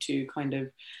something to kind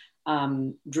of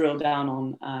drill down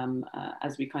on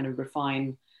as we kind of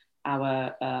refine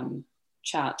our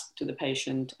chat to the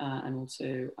patient and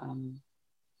also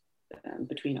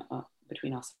between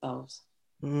ourselves.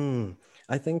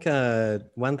 I think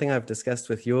one thing I've discussed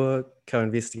with your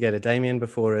co-investigator Damien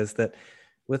before is that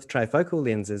with trifocal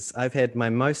lenses, I've had my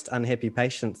most unhappy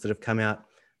patients that have come out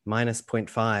minus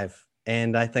 0.5.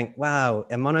 And I think, wow,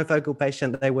 a monofocal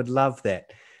patient, they would love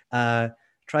that.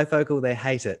 Trifocal, they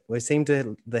hate it.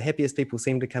 The happiest people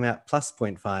seem to come out plus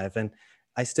 0.5. And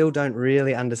I still don't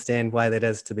really understand why that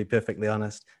is, to be perfectly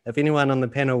honest. If anyone on the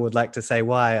panel would like to say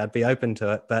why, I'd be open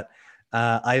to it. But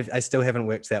I still haven't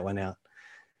worked that one out.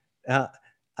 Uh,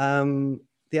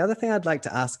 the other thing I'd like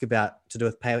to ask about to do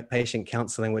with patient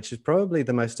counseling, which is probably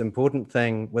the most important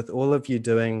thing with all of you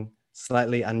doing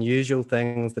slightly unusual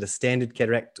things that a standard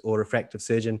cataract or refractive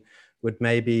surgeon would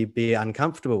maybe be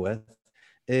uncomfortable with,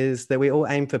 is that we all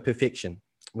aim for perfection.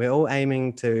 We're all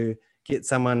aiming to get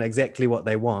someone exactly what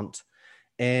they want.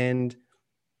 And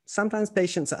sometimes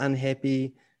patients are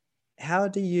unhappy. How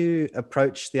do you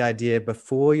approach the idea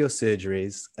before your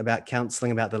surgeries about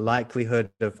counseling about the likelihood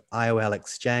of IOL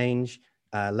exchange,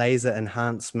 laser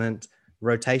enhancement,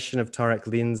 rotation of toric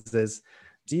lenses?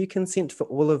 Do you consent for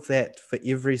all of that for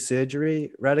every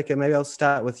surgery? Radhika, maybe I'll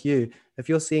start with you. If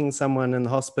you're seeing someone in the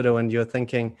hospital and you're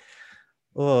thinking,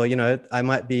 oh, you know, I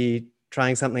might be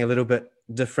trying something a little bit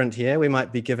different here. We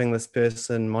might be giving this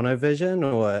person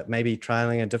monovision or maybe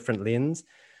trialing a different lens.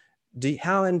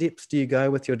 How in depth do you go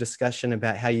with your discussion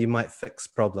about how you might fix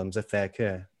problems if they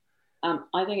occur?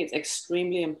 I think it's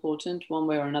extremely important one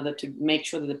way or another to make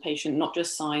sure that the patient not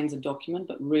just signs a document,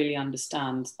 but really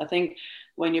understands. I think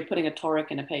when you're putting a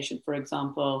toric in a patient, for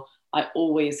example, I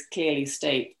always clearly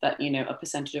state that, you know, a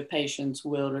percentage of patients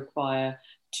will require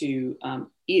to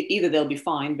either they'll be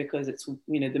fine because it's,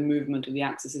 you know, the movement of the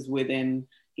axis is within,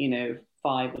 you know,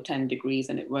 5 or 10 degrees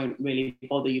and it won't really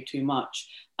bother you too much.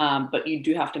 But you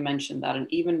do have to mention that. And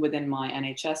even within my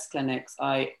NHS clinics,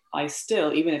 I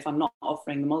still, even if I'm not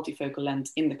offering the multifocal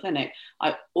lens in the clinic,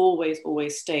 I always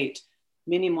state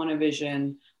mini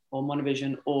monovision or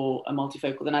a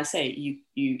multifocal. Then I say,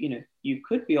 you know, you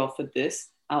could be offered this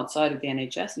outside of the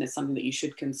NHS and it's something that you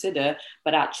should consider.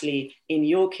 But actually, in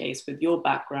your case, with your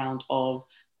background of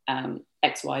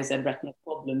XYZ retinal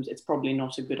problems, it's probably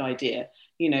not a good idea.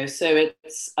 You know, so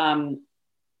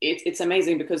it's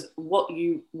amazing because what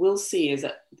you will see is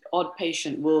that the odd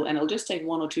patient will, and it'll just take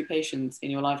 1 or 2 patients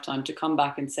in your lifetime to come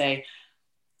back and say,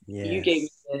 yes, you gave me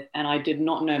this and I did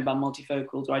not know about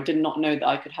multifocals, or I did not know that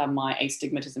I could have my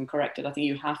astigmatism corrected. I think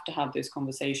you have to have those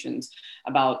conversations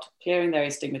about clearing their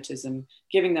astigmatism,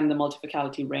 giving them the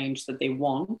multifocality range that they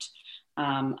want,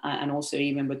 and also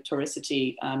even with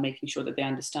toricity, making sure that they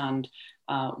understand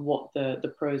what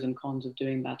the pros and cons of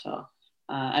doing that are.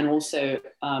 And also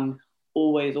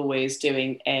always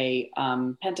doing a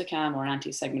pentacam or an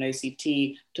anti-segment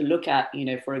OCT to look at, you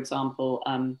know, for example,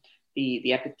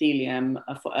 the epithelium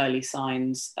for early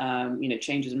signs, you know,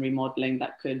 changes in remodeling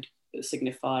that could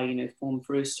signify, you know, form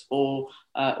frust, or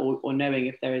knowing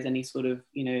if there is any sort of,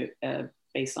 you know,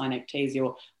 baseline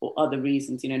ectasia or other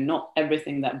reasons. You know, not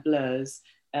everything that blurs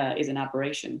is an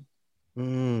aberration.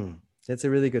 That's a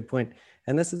really good point.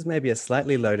 And this is maybe a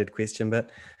slightly loaded question, but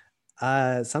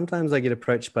sometimes I get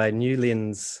approached by new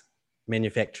lens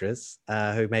manufacturers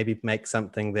who maybe make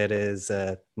something that is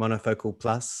monofocal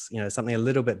plus, you know, something a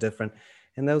little bit different.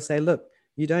 And they'll say, look,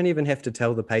 you don't even have to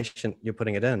tell the patient you're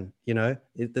putting it in, you know,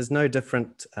 there's no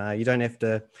different, you don't have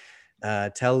to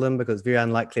tell them because it's very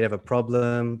unlikely to have a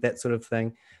problem, that sort of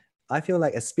thing. I feel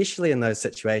like, especially in those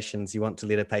situations, you want to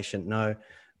let a patient know.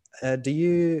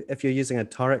 If you're using a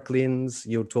toric lens,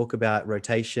 you'll talk about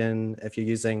rotation. If you're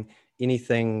using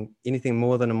anything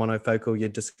more than a monofocal, you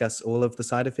discuss all of the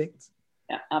side effects?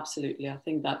 Yeah, absolutely. I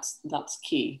think that's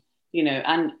key. You know,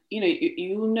 and you know,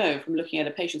 you'll know from looking at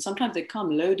a patient, sometimes they come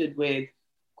loaded with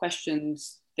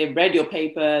questions. They've read your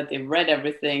paper, they've read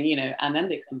everything, you know, and then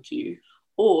they come to you.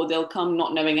 Or they'll come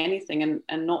not knowing anything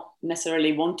and not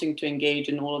necessarily wanting to engage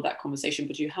in all of that conversation,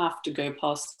 but you have to go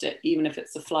past it, even if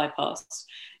it's a fly past.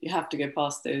 You have to go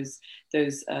past those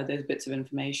bits of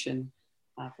information.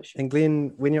 For sure. And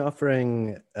Glenn, when you're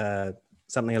offering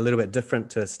something a little bit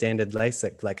different to a standard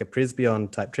LASIK, like a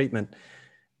Presbyon type treatment,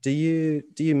 do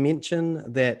you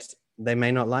mention that they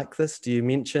may not like this? Do you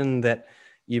mention that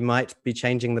you might be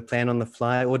changing the plan on the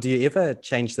fly, or do you ever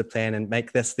change the plan and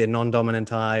make this their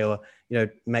non-dominant eye, or, you know,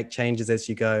 make changes as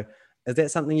you go? Is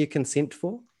that something you consent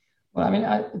for? Well, I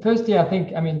mean, firstly, I think,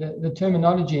 the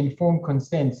terminology informed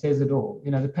consent says it all.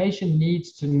 You know, the patient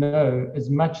needs to know as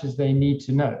much as they need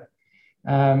to know.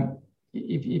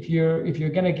 If you're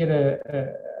going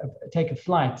to take a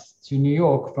flight to New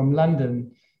York from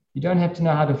London, you don't have to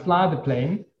know how to fly the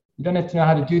plane. You don't have to know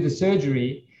how to do the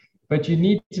surgery, but you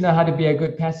need to know how to be a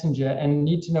good passenger and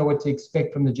need to know what to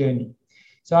expect from the journey.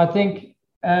 So I think,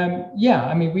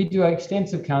 we do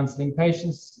extensive counseling.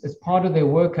 Patients, as part of their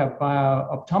workup by our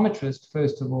optometrist,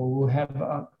 first of all, will have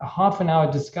a half an hour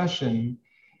discussion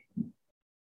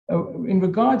in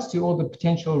regards to all the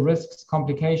potential risks,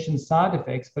 complications, side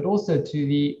effects, but also to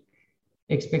the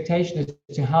expectation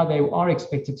as to how they are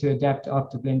expected to adapt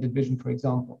after blended vision, for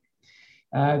example.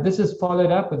 This is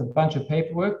followed up with a bunch of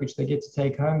paperwork, which they get to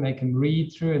take home. They can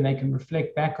read through and they can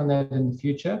reflect back on that in the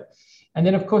future. And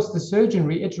then, of course, the surgeon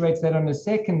reiterates that on a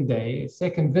second day,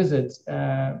 second visit,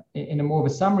 in a more of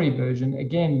a summary version,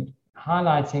 again,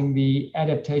 highlighting the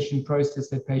adaptation process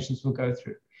that patients will go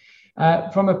through.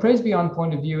 From a Presbyon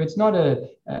point of view, it's not a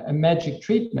magic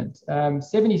treatment.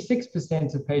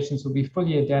 76% of patients will be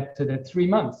fully adapted at 3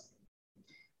 months.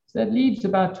 So that leaves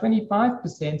about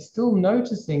 25% still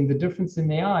noticing the difference in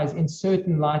their eyes in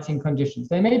certain lighting conditions.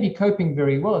 They may be coping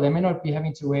very well. They may not be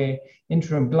having to wear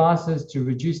interim glasses to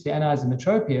reduce their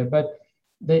anisometropia, but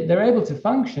they're able to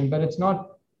function, but it's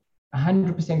not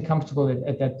 100% comfortable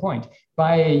at that point.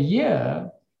 By a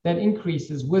year, that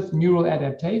increases with neural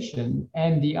adaptation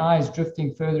and the eyes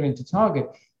drifting further into target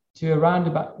to around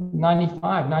about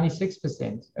 95,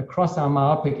 96% across our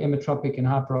myopic, emmetropic, and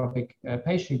hyperopic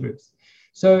patient groups.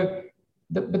 So,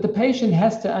 but the patient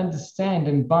has to understand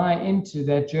and buy into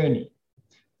that journey.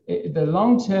 The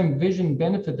long-term vision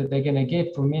benefit that they're going to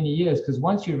get for many years, because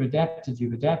once you've adapted,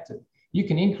 you've adapted. You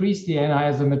can increase the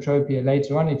anisometropia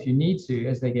later on if you need to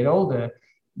as they get older.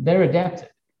 They're adapted.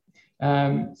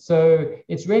 So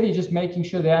it's really just making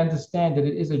sure they understand that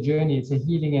it is a journey, it's a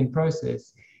healing end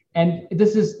process. And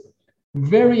this is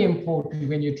very important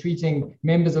when you're treating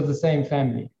members of the same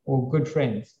family or good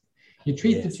friends. You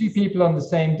treat the two people on the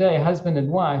same day, husband and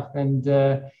wife, and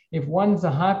if one's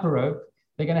a hyperope,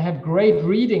 they're going to have great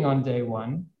reading on day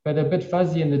one, but a bit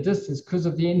fuzzy in the distance because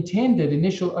of the intended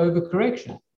initial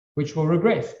overcorrection, which will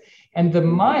regress. And the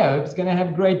myope is going to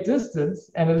have great distance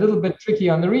and a little bit tricky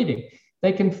on the reading.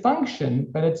 They can function,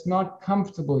 but it's not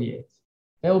comfortable yet.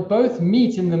 They'll both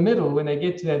meet in the middle when they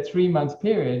get to that 3-month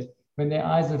period when their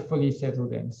eyes are fully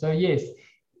settled in. So yes,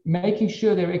 making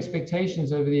sure their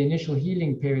expectations over the initial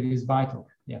healing period is vital.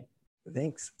 Yeah.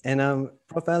 Thanks. And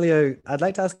Prof. Alio, I'd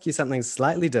like to ask you something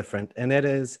slightly different. And that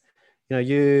is,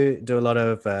 you do a lot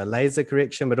of laser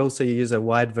correction, but also you use a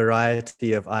wide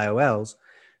variety of IOLs.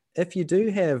 If you do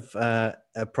have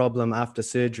a problem after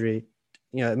surgery,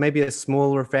 maybe a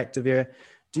small refractive error,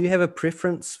 do you have a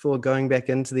preference for going back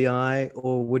into the eye,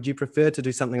 or would you prefer to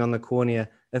do something on the cornea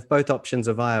if both options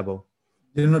are viable?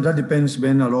 That depends,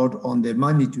 Ben, a lot on the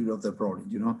magnitude of the problem.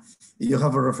 If you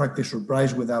have a refractive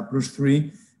surprise with a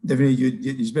 +3, definitely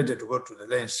it's better to go to the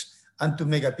lens and to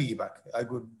make a piggyback. I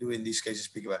would do in these cases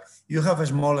piggyback. You have a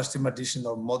small astigmatism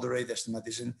or moderate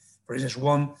astigmatism, for instance,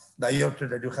 one diopter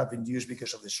that you have induced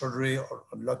because of the surgery or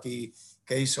unlucky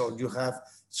case, or you have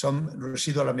some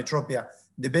residual ametropia.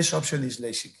 The best option is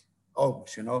LASIK.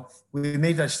 Always, we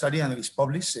made a study and it's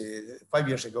published 5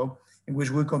 years ago, in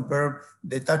which we compare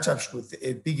the touch-ups with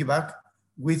a piggyback,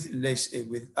 with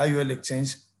IOL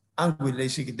exchange, and with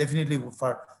LASIK. It definitely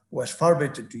was far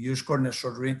better to use cornea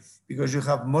surgery because you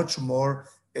have much more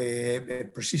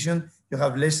precision, you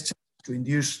have less chance to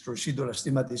induce residual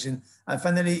astigmatism, and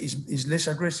finally, it's less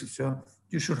aggressive, so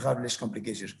you should have less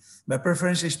complications. My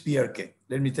preference is PRK.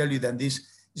 Let me tell you that this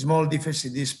small difference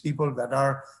in these people that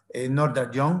are not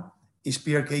that young is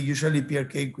PRK, usually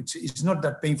PRK, which is not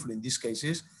that painful in these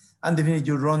cases. And definitely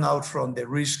you run out from the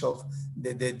risk of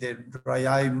the dry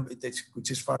eye, which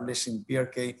is far less in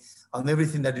PRK, and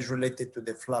everything that is related to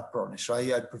the flap problem. So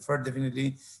I prefer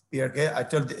definitely PRK. I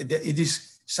told it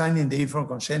is signed in the informed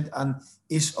consent and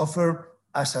is offered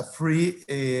as a free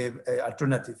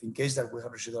alternative in case that we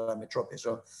have residual ametropia.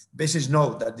 So basis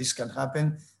know that this can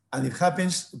happen, and it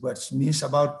happens, which means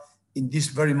in this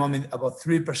very moment, about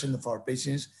 3% of our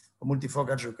patients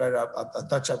multifocals require a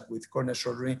touch-up with cornea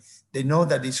surgery. They know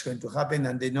that it's going to happen,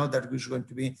 and they know that it's going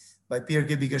to be by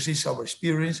PRK because it's our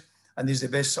experience and it's the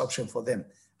best option for them.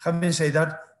 Having said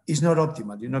that, it's not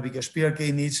optimal, because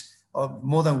PRK needs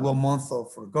more than 1 month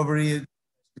of recovery,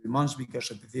 3 months because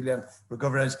epithelial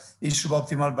recovery is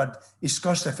suboptimal, but it's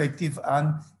cost-effective,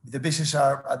 and the patients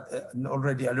are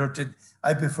already alerted.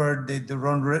 I prefer to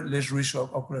run less risk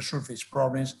of ocular surface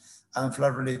problems and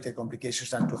flap-related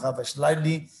complications than to have a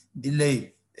slightly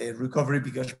delayed recovery,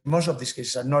 because most of these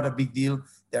cases are not a big deal.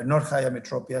 They're not high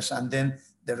ametropias, and then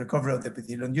the recovery of the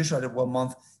epithelium, usually 1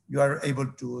 month, you are able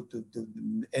to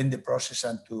end the process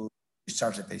and to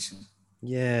discharge the patient.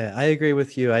 Yeah, I agree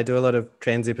with you. I do a lot of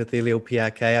transepithelial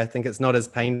PRK. I think it's not as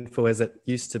painful as it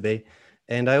used to be.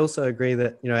 And I also agree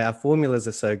that, our formulas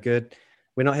are so good.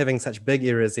 We're not having such big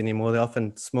errors anymore. They're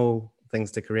often small things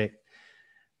to correct.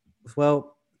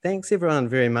 Well, thanks everyone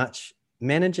very much.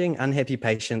 Managing unhappy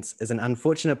patients is an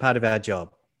unfortunate part of our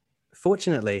job.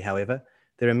 Fortunately, however,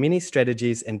 there are many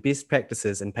strategies and best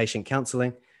practices in patient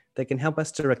counseling that can help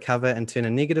us to recover and turn a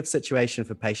negative situation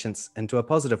for patients into a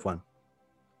positive one.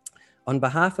 On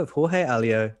behalf of Jorge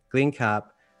Alio, Glenn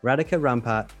Karp, Radhika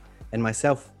Rampart, and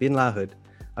myself, Ben Lahud,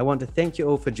 I want to thank you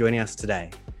all for joining us today.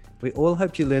 We all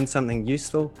hope you learned something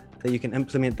useful that you can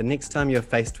implement the next time you're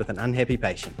faced with an unhappy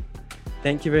patient.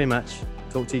 Thank you very much.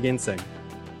 Talk to you again soon.